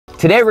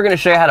Today we're going to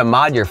show you how to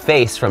mod your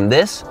face from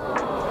this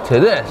to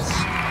this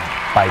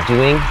by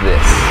doing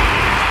this.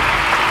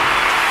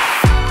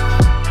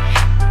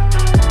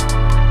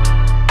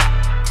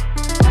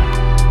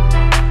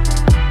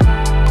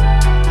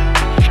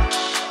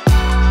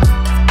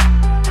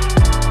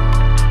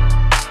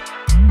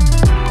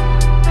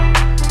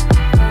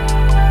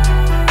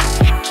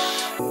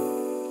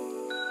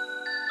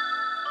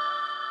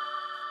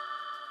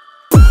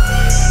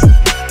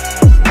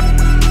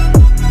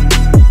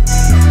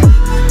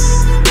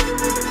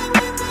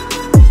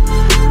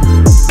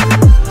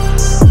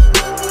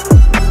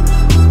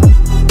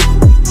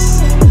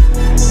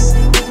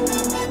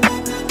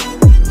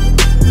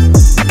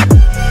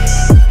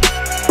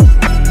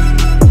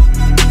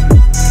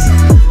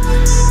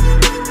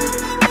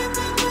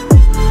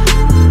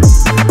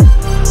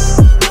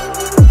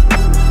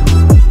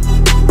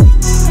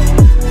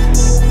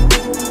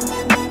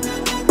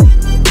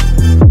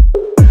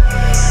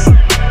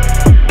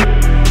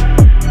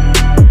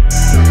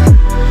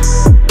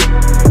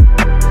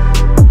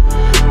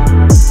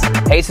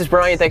 This is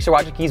Bryan, thanks for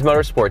watching Kies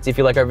Motorsports. If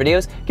you like our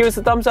videos, give us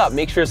a thumbs up.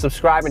 Make sure to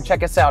subscribe and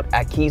check us out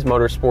at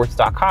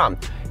kiesmotorsports.com.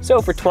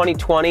 So for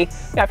 2020,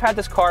 I've had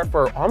this car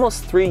for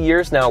almost 3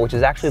 years now, which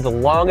is actually the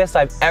longest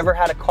I've ever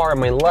had a car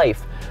in my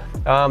life.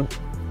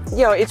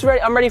 You know, it's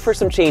ready. I'm ready for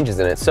some changes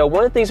in it. So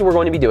one of the things that we're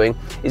going to be doing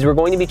is we're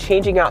going to be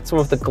changing out some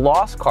of the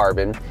gloss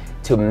carbon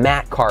to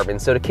matte carbon.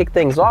 So to kick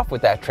things off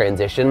with that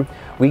transition,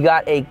 we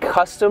got a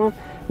custom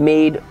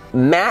made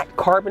matte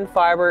carbon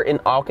fiber and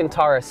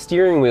Alcantara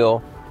steering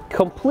wheel,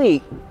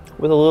 complete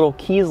with a little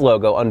Kies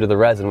logo under the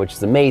resin, which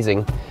is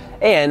amazing.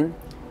 And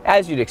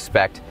as you'd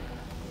expect,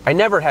 I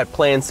never had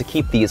plans to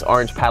keep these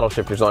orange paddle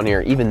shifters on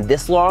here even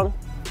this long.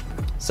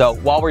 So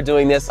while we're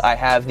doing this, I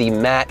have the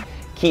matte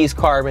Kies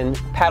Carbon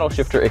Paddle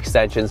Shifter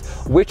extensions,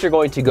 which are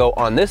going to go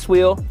on this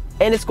wheel,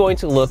 and it's going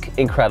to look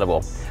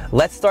incredible.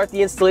 Let's start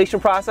the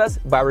installation process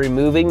by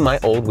removing my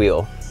old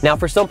wheel. Now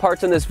for some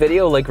parts in this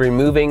video, like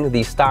removing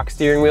the stock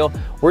steering wheel,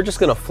 we're just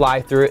gonna fly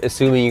through it,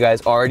 assuming you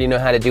guys already know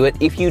how to do it.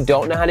 If you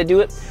don't know how to do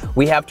it,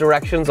 we have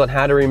directions on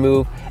how to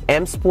remove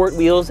M Sport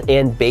wheels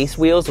and base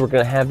wheels. We're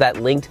gonna have that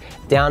linked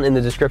down in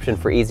the description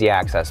for easy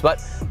access.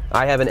 But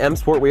I have an M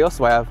Sport wheel,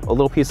 so I have a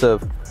little piece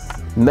of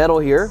metal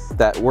here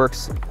that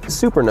works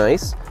super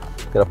nice.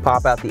 Gonna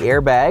pop out the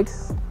airbag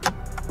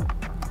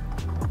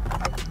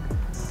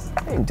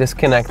and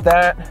disconnect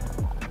that.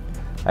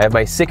 I have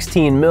my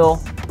 16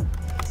 mil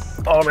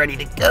all ready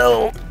to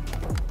go.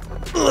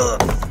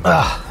 It's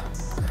a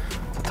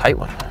tight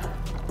one.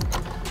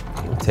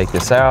 Take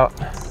this out.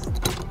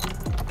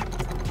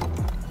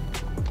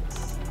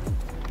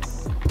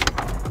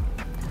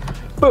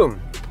 Boom.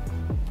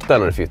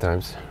 Done it a few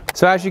times.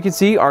 So as you can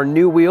see, our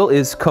new wheel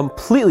is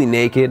completely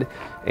naked,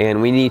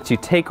 and we need to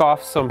take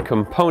off some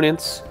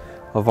components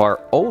of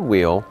our old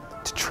wheel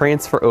to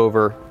transfer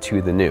over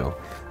to the new.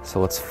 So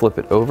let's flip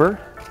it over.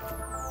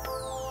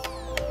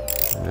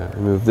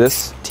 Remove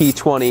this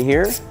T20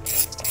 here.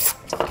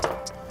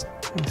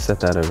 Set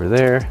that over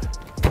there.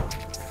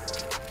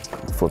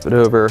 Flip it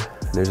over.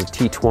 There's a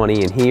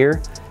T20 in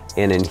here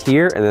and in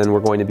here, and then we're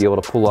going to be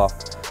able to pull off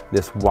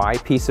this Y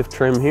piece of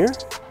trim here.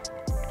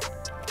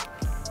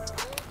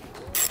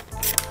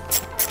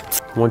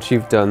 Once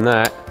you've done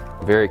that,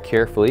 very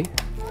carefully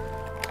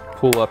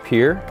pull up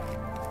here.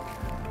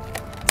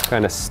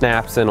 Kind of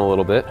snaps in a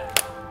little bit,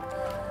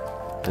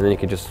 and then you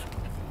can just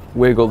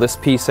wiggle this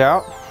piece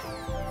out.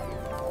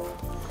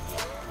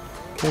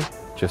 Okay,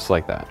 just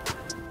like that.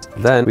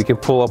 Then we can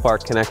pull up our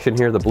connection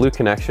here, the blue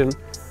connection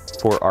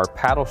for our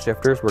paddle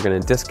shifters. We're going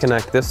to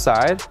disconnect this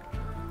side.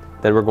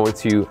 Then we're going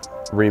to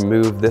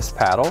remove this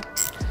paddle.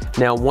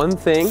 Now, one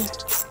thing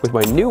with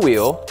my new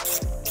wheel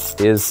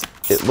is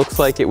it looks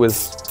like it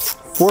was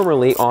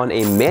formerly on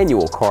a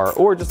manual car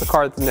or just a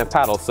car that didn't have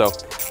paddles. So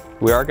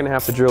we are going to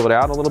have to drill it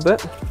out a little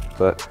bit,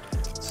 but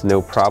it's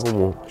no problem.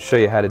 We'll show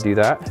you how to do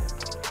that.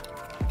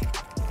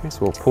 Okay, so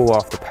we'll pull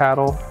off the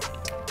paddle.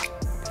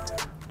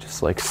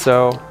 Like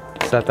so,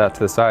 set that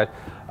to the side.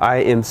 I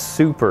am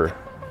super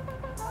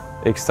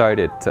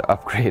excited to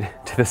upgrade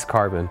to this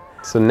carbon.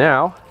 So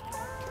now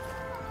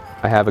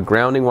I have a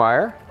grounding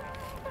wire.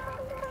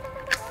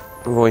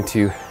 I'm going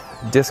to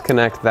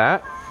disconnect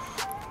that.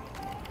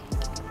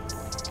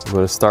 I'm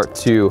going to start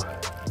to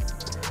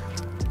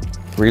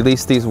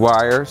release these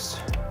wires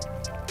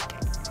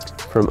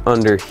from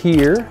under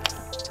here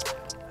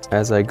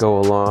as I go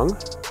along.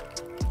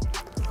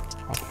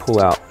 I'll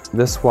pull out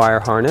this wire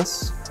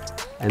harness.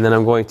 And then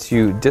I'm going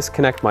to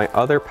disconnect my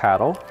other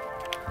paddle.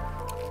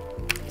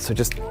 So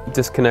just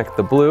disconnect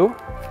the blue.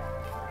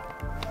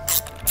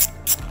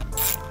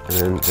 And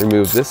then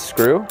remove this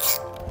screw.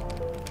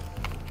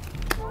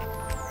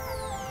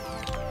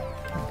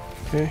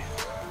 Okay.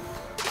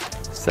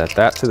 Set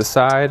that to the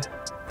side,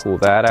 pull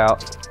that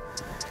out.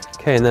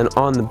 Okay, and then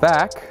on the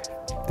back,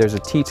 there's a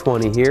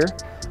T20 here,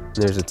 and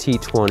there's a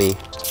T20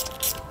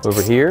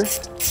 over here.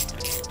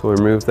 So we'll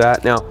remove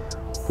that. Now,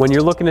 when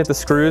you're looking at the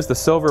screws, the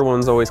silver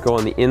ones always go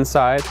on the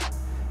inside,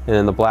 and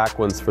then the black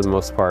ones, for the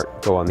most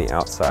part, go on the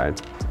outside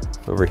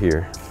over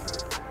here.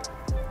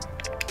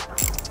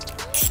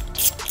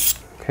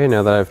 Okay,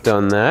 now that I've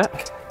done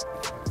that,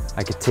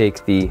 I could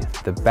take the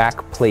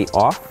back plate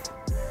off.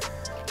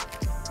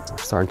 We're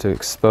starting to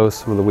expose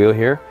some of the wheel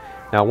here.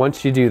 Now,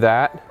 once you do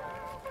that,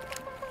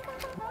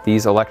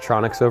 these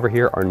electronics over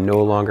here are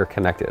no longer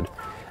connected.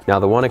 Now,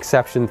 the one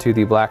exception to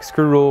the black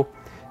screw rule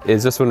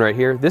is this one right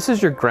here. This is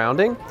your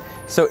grounding.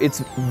 So it's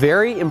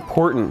very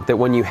important that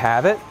when you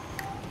have it,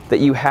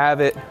 that you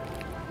have it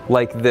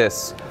like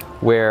this,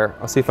 where,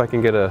 I'll see if I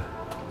can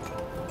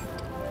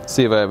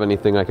see if I have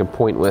anything I can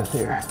point with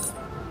here.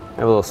 I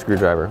have a little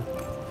screwdriver.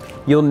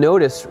 You'll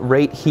notice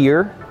right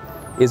here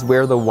is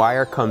where the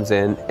wire comes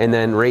in, and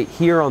then right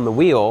here on the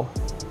wheel,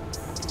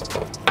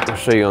 I'll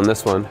show you on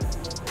this one,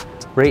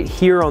 right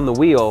here on the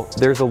wheel,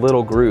 there's a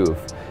little groove.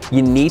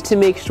 You need to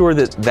make sure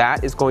that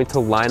that is going to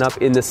line up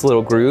in this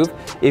little groove.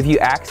 If you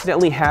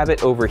accidentally have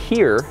it over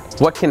here,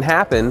 what can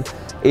happen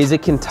is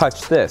it can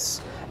touch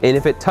this. And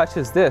if it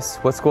touches this,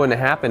 what's going to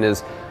happen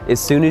is as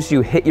soon as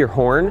you hit your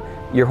horn's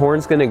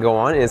going to go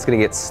on and it's going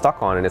to get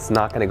stuck on and it's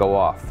not going to go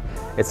off.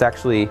 It's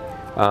actually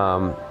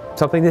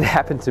something that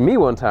happened to me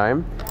one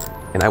time,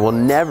 and I will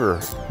never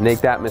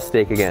make that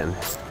mistake again.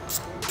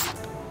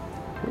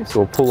 Okay, so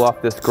we'll pull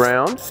off this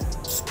ground.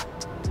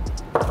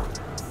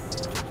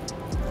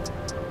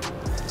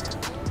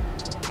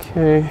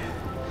 Okay,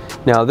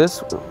 now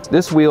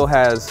this wheel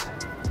has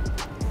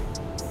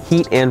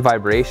heat and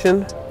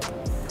vibration.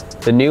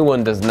 The new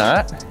one does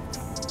not.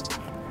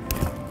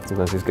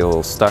 Sometimes these get a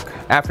little stuck.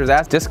 After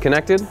that's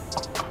disconnected,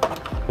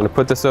 I'm gonna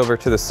put this over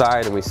to the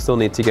side, and we still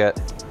need to get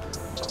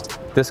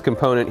this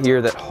component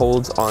here that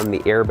holds on the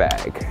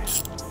airbag.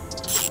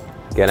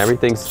 Again,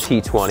 everything's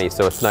T20,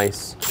 so it's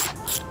nice.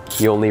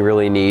 You only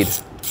really need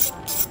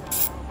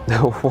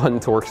one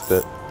Torx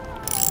bit.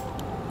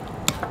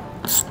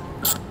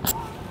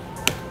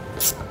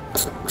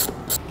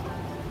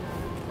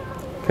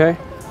 Okay,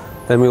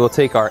 then we will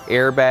take our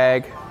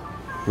airbag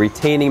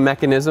retaining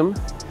mechanism.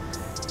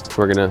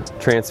 We're gonna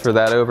transfer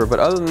that over, but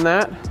other than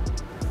that,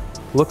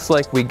 looks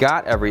like we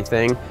got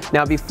everything.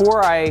 Now,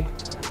 before I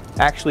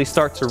actually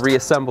start to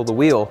reassemble the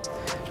wheel,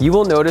 you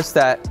will notice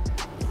that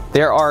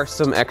there are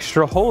some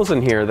extra holes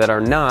in here that are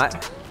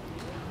not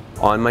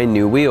on my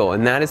new wheel,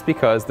 and that is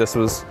because this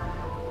was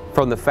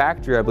from the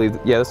factory, I believe.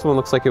 Yeah, this one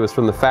looks like it was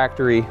from the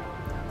factory,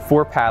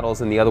 4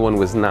 paddles, and the other one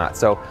was not.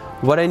 So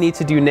what I need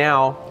to do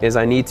now is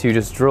I need to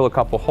just drill a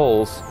couple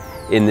holes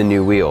in the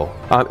new wheel.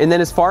 And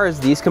then as far as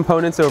these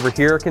components over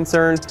here are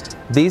concerned,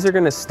 these are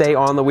gonna stay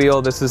on the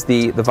wheel. This is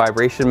the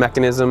vibration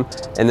mechanism,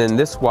 and then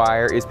this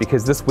wire is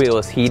because this wheel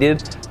is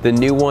heated, the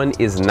new one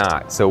is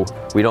not, so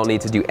we don't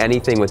need to do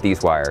anything with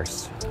these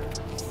wires.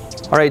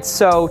 All right,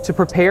 so to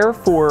prepare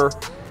for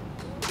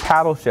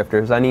paddle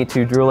shifters, I need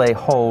to drill a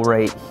hole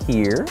right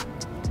here.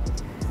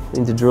 I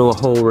need to drill a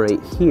hole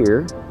right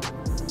here.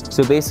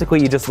 So basically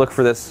you just look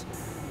for this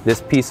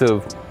piece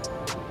of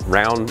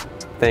round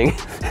thing,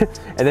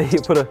 and then you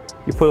put a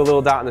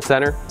little dot in the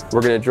center.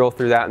 We're gonna drill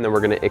through that, and then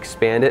we're gonna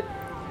expand it.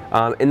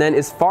 And then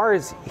as far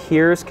as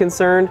here is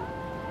concerned,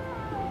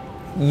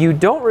 you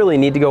don't really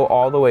need to go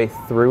all the way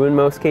through in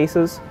most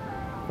cases.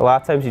 A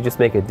lot of times you just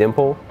make a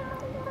dimple,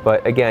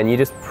 but again, you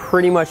just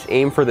pretty much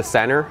aim for the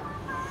center,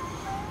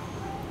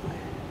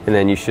 and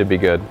then you should be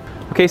good.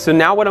 Okay, so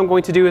now what I'm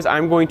going to do is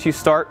I'm going to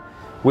start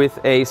with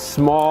a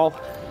small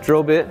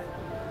drill bit.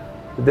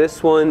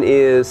 This one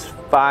is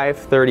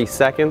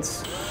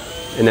 5/32,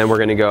 and then we're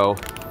gonna go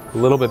a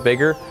little bit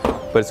bigger,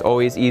 but it's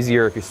always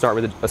easier if you start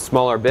with a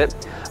smaller bit.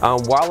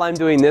 While I'm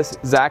doing this,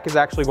 Zach is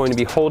actually going to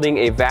be holding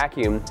a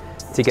vacuum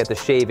to get the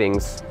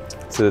shavings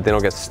so that they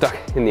don't get stuck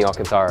in the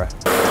Alcantara.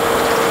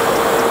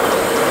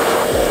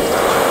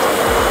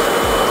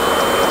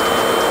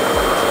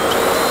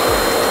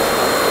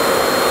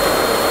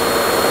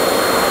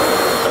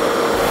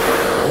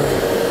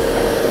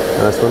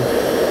 Now this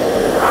one.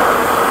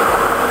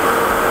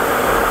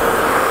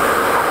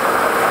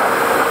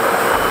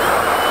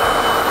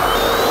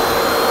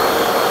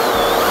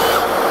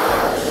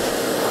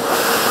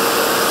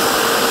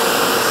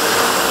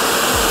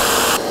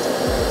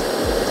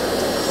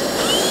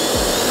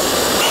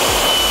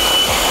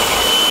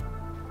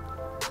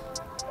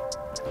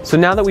 So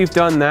now that we've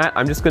done that,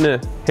 I'm just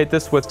gonna hit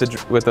this with a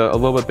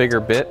little bit bigger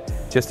bit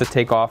just to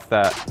take off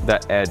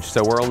that edge.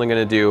 So we're only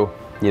gonna do,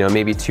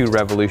 maybe 2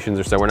 revolutions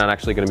or so. We're not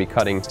actually gonna be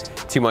cutting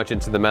too much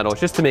into the metal,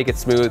 just to make it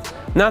smooth.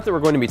 Not that we're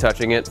going to be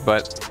touching it,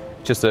 but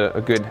just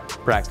a good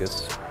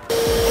practice.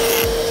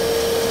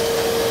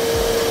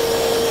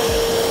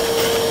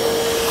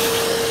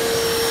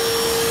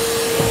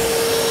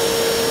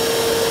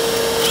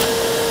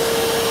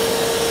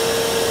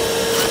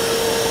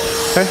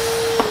 Okay.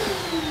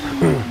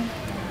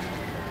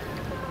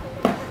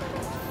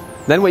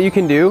 Then what you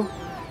can do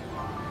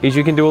is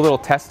you can do a little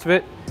test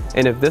fit,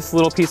 and if this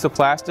little piece of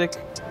plastic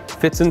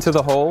fits into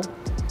the hole,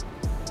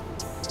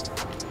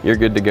 you're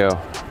good to go.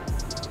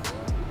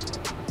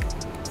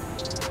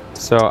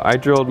 So I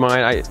drilled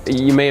mine.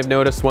 You may have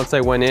noticed once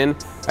I went in,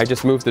 I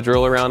just moved the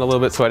drill around a little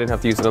bit so I didn't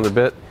have to use another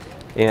bit,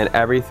 and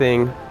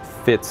everything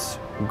fits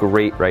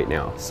great right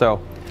now. So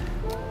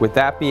with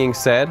that being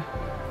said,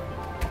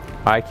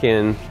 I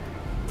can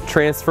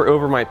transfer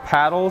over my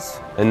paddles,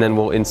 and then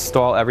we'll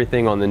install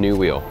everything on the new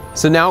wheel.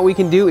 So now what we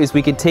can do is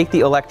we can take the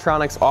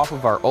electronics off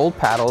of our old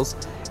paddles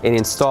and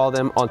install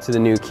them onto the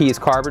new Kies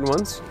Carbon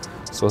ones.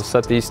 So we'll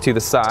set these to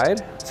the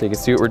side so you can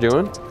see what we're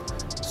doing.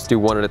 Just do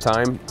one at a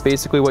time.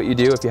 Basically what you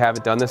do, if you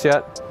haven't done this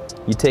yet,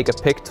 you take a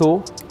pick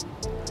tool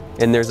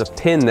and there's a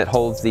pin that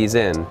holds these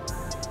in.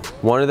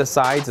 One of the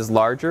sides is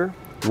larger,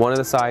 one of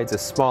the sides is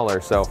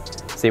smaller. So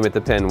same with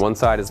the pin, one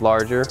side is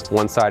larger,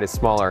 one side is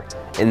smaller.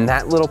 And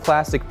that little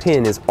plastic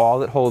pin is all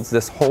that holds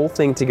this whole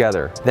thing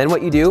together. Then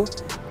what you do,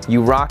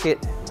 you rock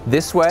it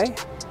this way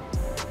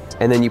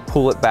and then you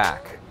pull it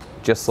back,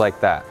 just like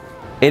that.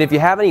 And if you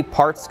have any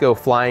parts go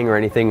flying or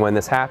anything when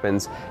this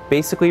happens,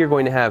 basically you're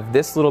going to have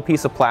this little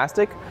piece of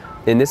plastic,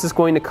 and this is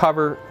going to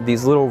cover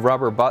these little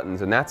rubber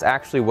buttons, and that's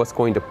actually what's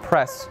going to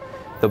press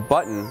the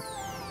button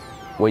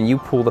when you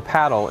pull the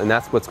paddle, and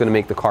that's what's going to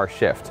make the car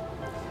shift.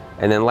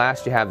 And then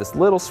last you have this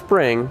little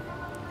spring,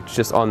 it's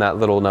just on that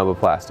little nub of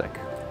plastic.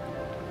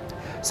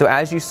 So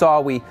as you saw,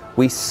 we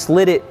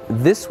slid it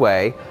this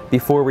way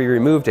before we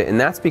removed it, and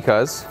that's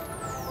because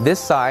this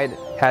side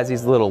has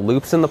these little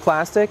loops in the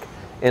plastic,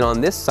 and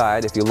on this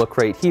side, if you look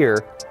right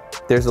here,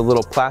 there's a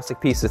little plastic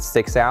piece that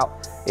sticks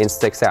out and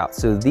sticks out.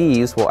 So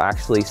these will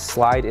actually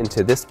slide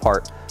into this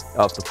part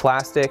of the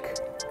plastic,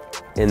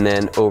 and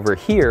then over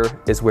here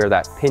is where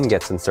that pin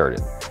gets inserted.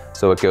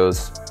 So it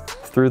goes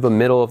through the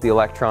middle of the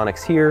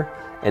electronics here,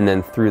 and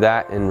then through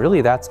that, and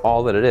really that's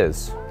all that it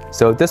is.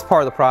 So this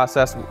part of the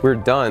process, we're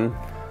done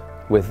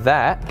with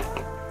that.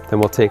 Then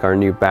we'll take our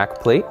new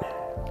back plate.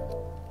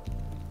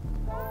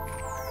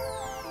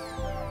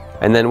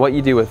 And then what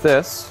you do with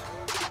this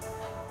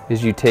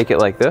is you take it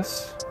like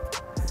this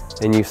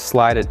and you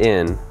slide it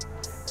in.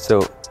 So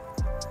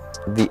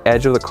the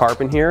edge of the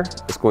carbon here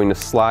is going to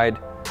slide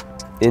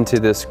into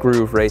this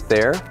groove right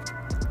there.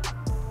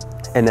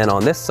 And then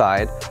on this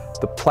side,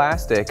 the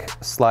plastic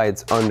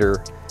slides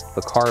under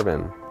the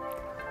carbon.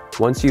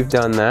 Once you've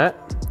done that,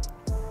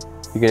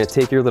 you're going to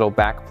take your little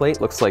back plate,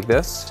 looks like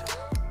this,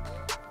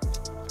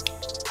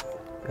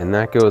 and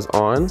that goes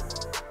on,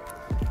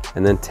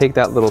 and then take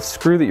that little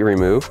screw that you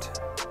removed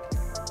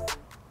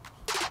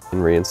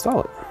and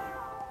reinstall it.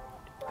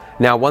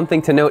 Now, one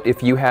thing to note,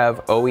 if you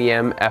have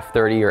OEM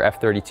F30 or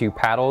F32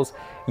 paddles,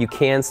 you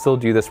can still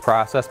do this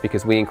process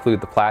because we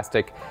include the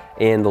plastic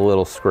and the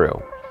little screw.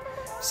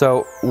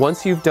 So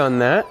once you've done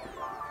that,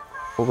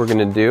 what we're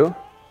going to do,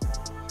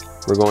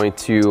 we're going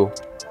to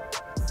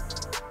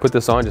put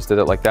this on, just did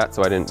it like that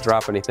so I didn't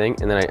drop anything,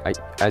 and then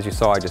as you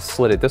saw, I just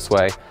slid it this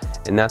way,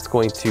 and that's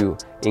going to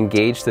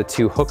engage the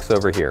two hooks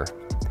over here.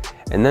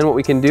 And then what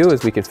we can do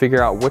is we can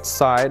figure out which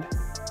side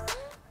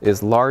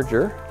is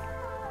larger.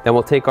 Then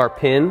we'll take our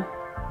pin,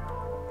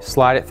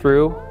 slide it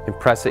through, and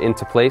press it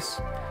into place,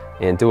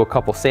 and do a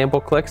couple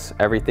sample clicks.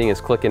 Everything is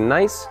clicking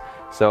nice.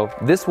 So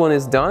this one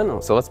is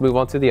done, so let's move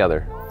on to the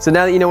other. So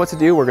now that you know what to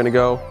do, we're gonna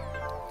go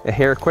a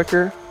hair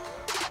quicker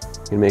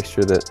and make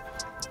sure that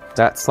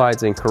that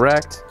slides in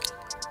correct.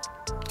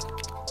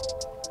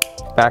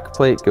 Back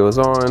plate goes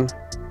on.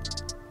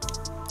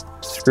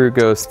 Screw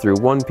goes through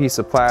one piece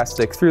of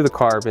plastic, through the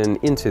carbon,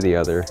 into the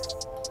other.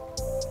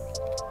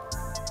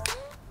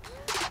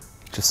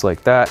 Just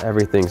like that,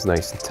 everything's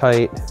nice and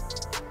tight.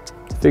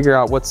 Figure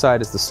out what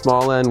side is the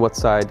small end, what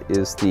side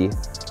is the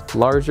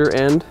larger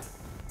end.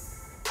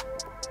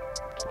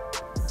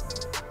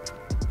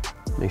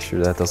 Make sure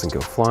that doesn't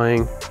go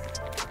flying.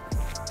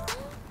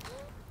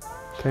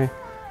 Okay,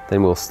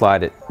 then we'll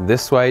slide it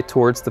this way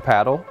towards the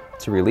paddle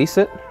to release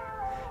it.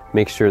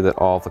 Make sure that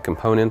all the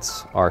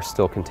components are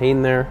still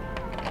contained there.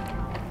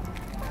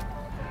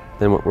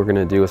 Then what we're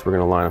gonna do is we're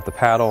gonna line up the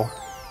paddle,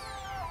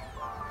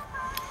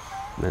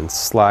 and then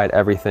slide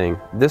everything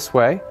this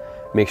way.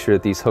 Make sure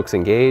that these hooks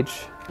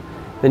engage.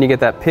 Then you get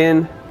that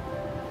pin,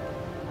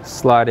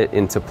 slide it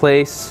into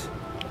place,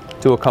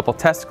 do a couple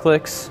test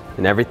clicks,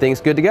 and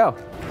everything's good to go.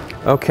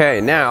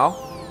 Okay, now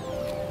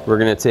we're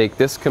gonna take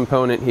this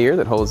component here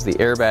that holds the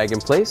airbag in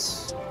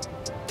place.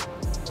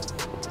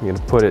 You're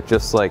gonna put it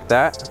just like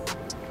that.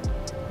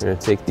 We're gonna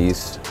take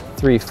these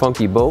 3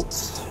 funky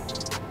bolts,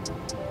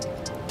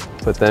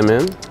 put them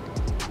in, and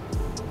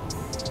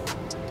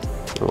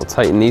we'll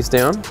tighten these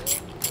down.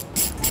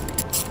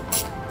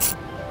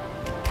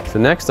 So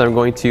next I'm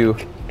going to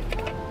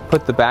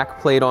put the back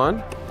plate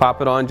on,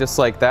 pop it on just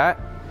like that,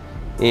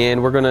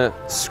 and we're gonna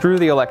screw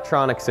the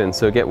electronics in.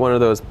 So get one of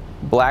those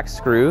black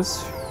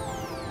screws.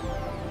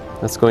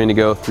 That's going to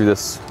go through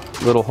this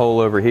little hole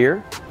over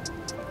here.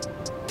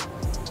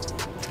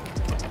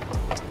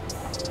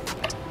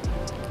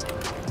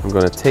 I'm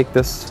going to take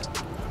this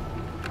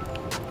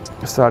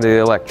side of the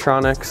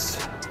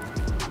electronics,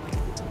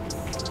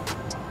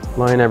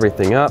 line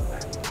everything up,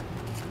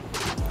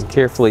 and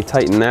carefully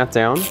tighten that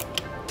down.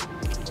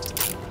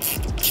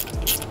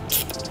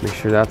 Make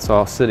sure that's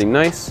all sitting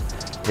nice.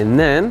 And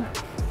then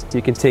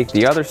you can take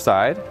the other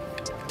side,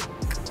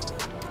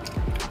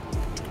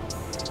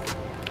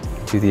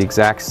 do the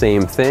exact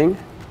same thing,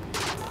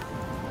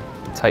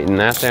 tighten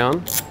that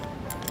down.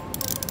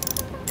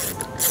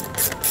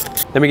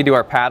 Then we can do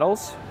our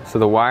paddles. So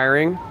the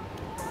wiring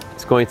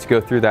going to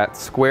go through that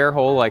square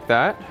hole like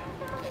that.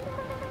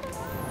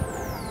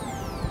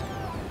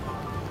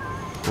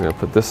 I'm going to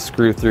put this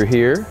screw through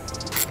here.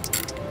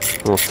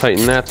 And we'll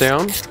tighten that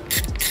down.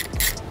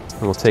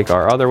 And we'll take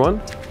our other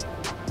one.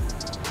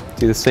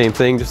 Do the same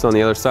thing just on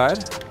the other side.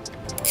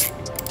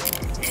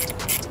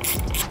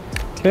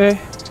 Okay,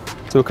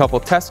 do a couple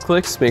test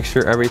clicks, make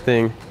sure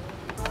everything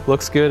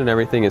looks good and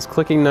everything is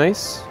clicking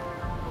nice.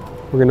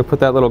 We're going to put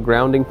that little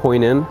grounding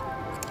point in,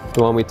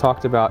 the one we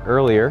talked about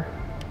earlier,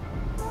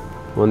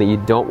 the one that you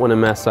don't want to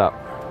mess up,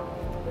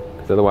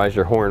 because otherwise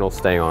your horn will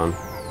stay on.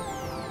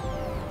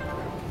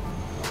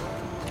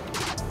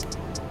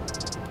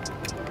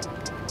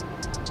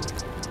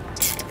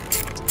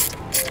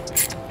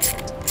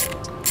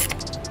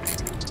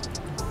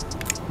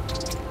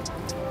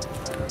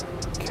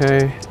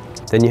 Okay,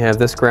 then you have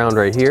this ground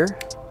right here.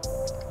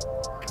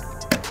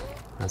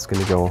 That's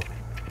going to go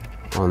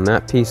on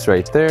that piece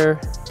right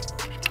there.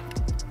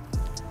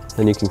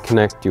 Then you can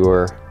connect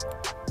your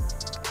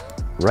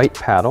right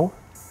paddle.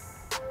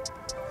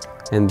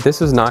 And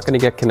this is not going to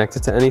get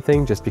connected to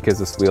anything just because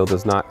this wheel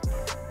does not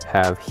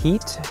have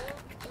heat.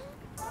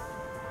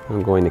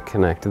 I'm going to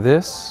connect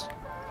this.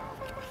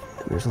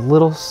 And there's a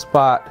little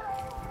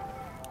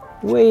spot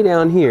way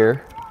down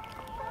here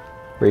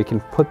where you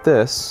can put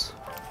this,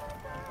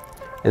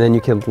 and then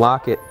you can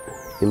lock it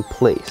in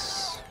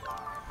place.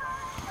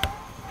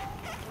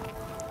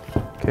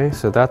 Okay,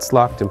 so that's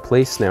locked in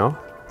place now.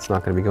 It's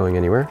not going to be going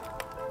anywhere.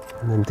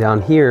 And then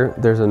down here,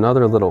 there's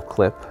another little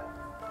clip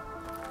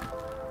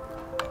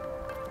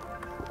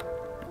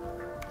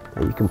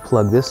that you can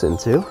plug this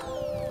into.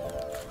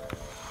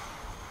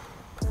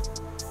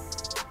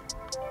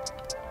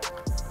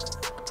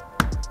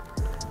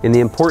 And the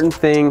important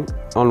thing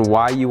on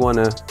why you want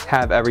to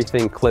have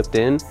everything clipped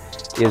in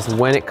is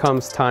when it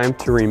comes time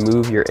to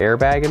remove your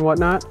airbag and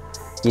whatnot,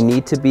 you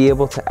need to be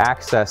able to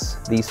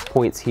access these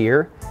points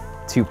here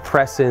to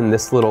press in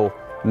this little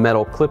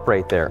metal clip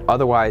right there.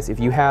 Otherwise, if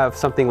you have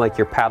something like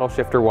your paddle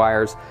shifter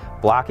wires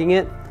blocking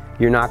it,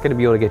 you're not going to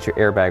be able to get your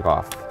airbag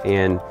off,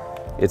 and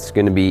it's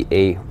going to be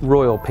a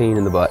royal pain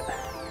in the butt.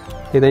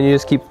 Okay, then you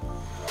just keep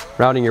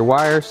routing your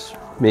wires,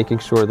 making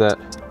sure that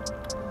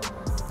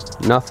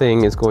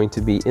nothing is going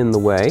to be in the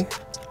way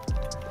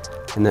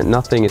and that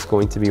nothing is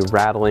going to be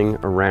rattling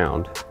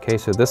around. Okay,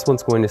 so this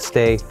one's going to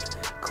stay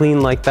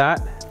clean like that.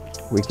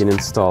 We can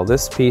install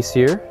this piece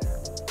here,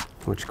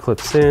 which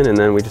clips in, and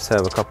then we just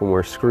have a couple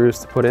more screws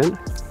to put in.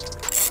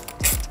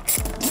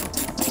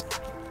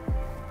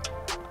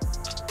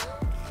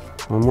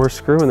 One more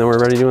screw and then we're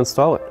ready to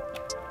install it.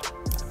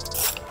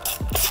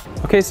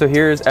 Okay, so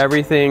here's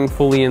everything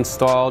fully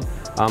installed.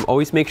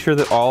 Always make sure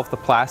that all of the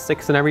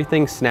plastics and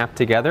everything snap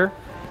together.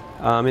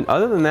 And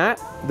other than that,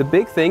 the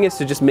big thing is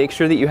to just make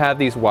sure that you have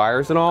these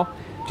wires and all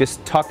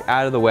just tucked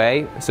out of the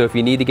way, so if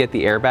you need to get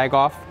the airbag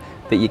off,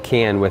 that you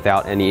can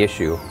without any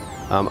issue.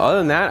 Other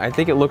than that, I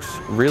think it looks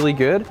really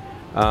good.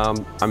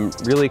 I'm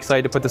really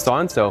excited to put this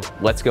on, so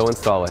let's go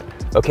install it.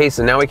 Okay,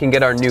 so now we can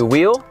get our new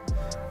wheel.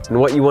 And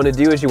what you want to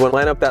do is you want to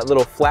line up that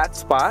little flat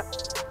spot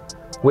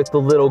with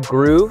the little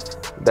groove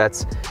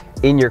that's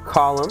in your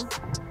column.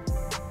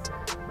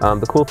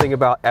 The cool thing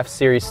about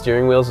F-Series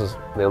steering wheels is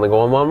they only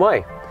go in one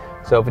way.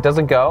 So if it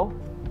doesn't go,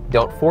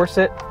 don't force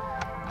it.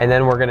 And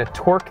then we're going to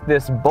torque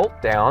this bolt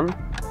down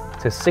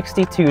to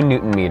 62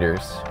 Newton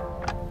meters.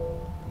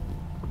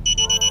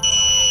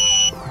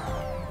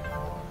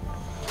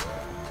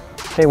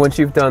 Okay, once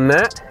you've done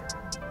that,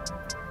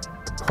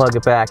 plug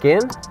it back in,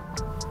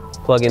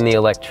 plug in the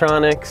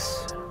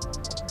electronics,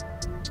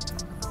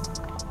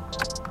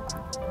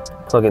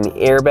 plug in the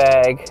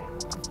airbag,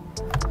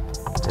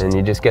 and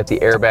you just get the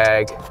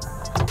airbag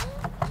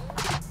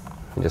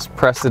and just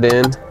press it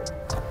in,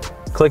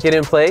 click it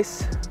in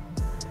place,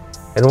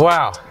 and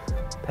wow,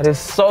 that is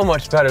so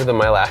much better than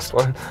my last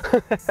one.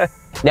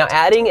 Now,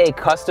 adding a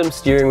custom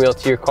steering wheel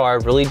to your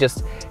car really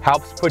just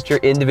helps put your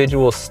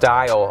individual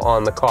style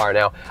on the car.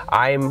 Now,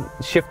 I'm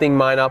shifting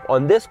mine up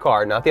on this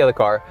car, not the other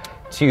car,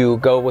 to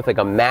go with like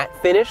a matte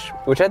finish,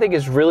 which I think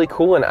is really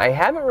cool, and I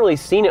haven't really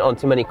seen it on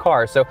too many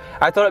cars. So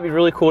I thought it'd be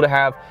really cool to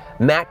have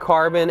matte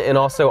carbon and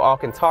also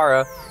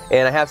Alcantara,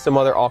 and I have some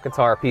other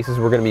Alcantara pieces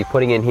we're gonna be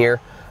putting in here.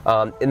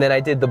 And then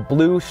I did the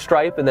blue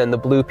stripe and then the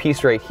blue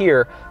piece right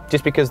here,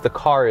 just because the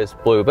car is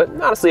blue. But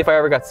honestly, if I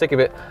ever got sick of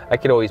it, I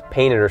could always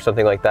paint it or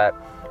something like that.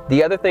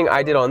 The other thing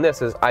I did on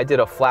this is I did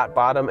a flat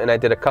bottom and I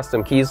did a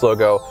custom Kies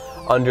logo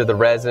under the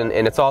resin,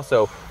 and it's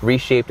also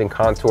reshaped and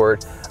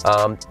contoured.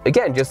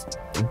 Again, just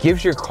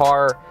gives your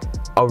car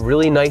a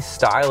really nice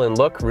style and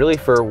look, really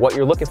for what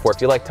you're looking for.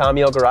 If you like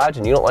Tommy L Garage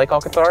and you don't like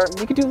Alcantara,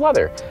 you could do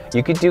leather.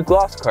 You could do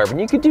gloss carbon.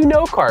 You could do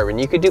no carbon.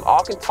 You could do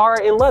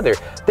Alcantara in leather.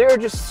 There are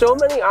just so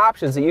many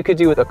options that you could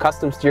do with a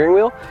custom steering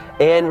wheel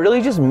and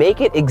really just make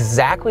it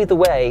exactly the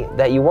way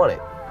that you want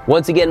it.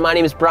 Once again, my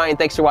name is Brian.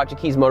 Thanks for watching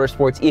Kies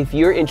Motorsports. If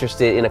you're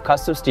interested in a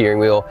custom steering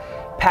wheel,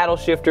 paddle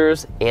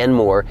shifters, and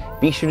more,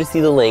 be sure to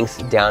see the links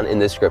down in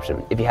the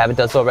description. If you haven't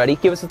done so already,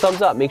 give us a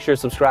thumbs up. Make sure to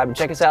subscribe and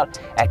check us out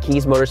at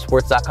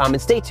KiesMotorsports.com,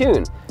 and stay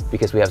tuned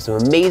because we have some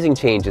amazing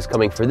changes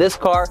coming for this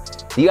car,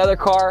 the other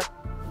car,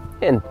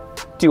 and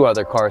do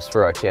other cars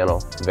for our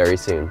channel very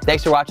soon.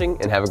 Thanks for watching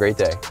and have a great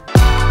day.